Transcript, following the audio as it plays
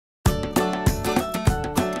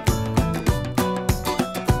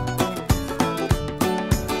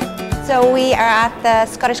So we are at the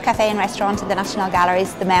Scottish Cafe and Restaurant at the National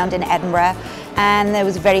Galleries, the Mound in Edinburgh, and there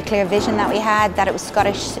was a very clear vision that we had, that it was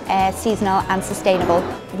Scottish, seasonal and sustainable.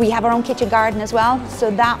 We have our own kitchen garden as well,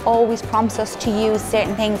 so that always prompts us to use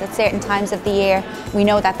certain things at certain times of the year. We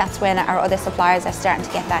know that that's when our other suppliers are starting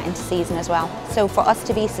to get that into season as well. So for us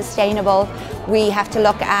to be sustainable, we have to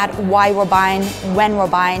look at why we're buying, when we're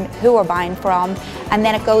buying, who we're buying from, and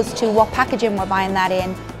then it goes to what packaging we're buying that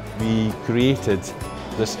in. We created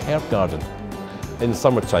this herb garden in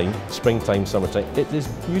summertime, springtime, summertime. It is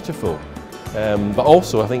beautiful, but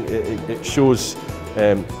also I think it shows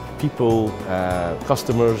people,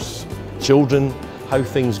 customers, children, how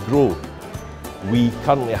things grow. We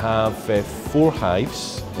currently have 4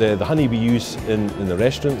 hives. The honey we use in the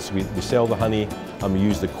restaurants, we sell the honey, and we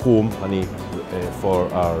use the comb honey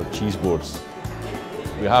for our cheese boards.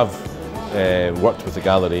 We have worked with the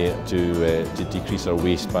gallery to decrease our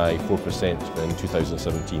waste by 4% in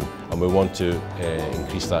 2017, and we want to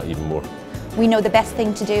increase that even more. We know the best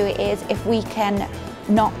thing to do is, if we can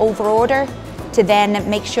not over-order, to then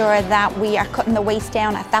make sure that we are cutting the waste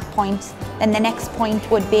down at that point. Then the next point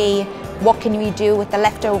would be, what can we do with the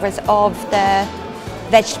leftovers of the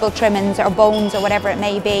vegetable trimmings or bones or whatever it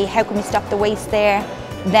may be? How can we stop the waste there?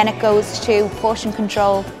 Then it goes to portion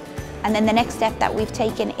control. And then the next step that we've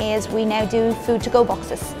taken is we now do food to go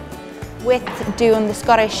boxes. With doing the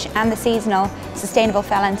Scottish and the seasonal, sustainable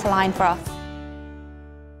fell into line for us.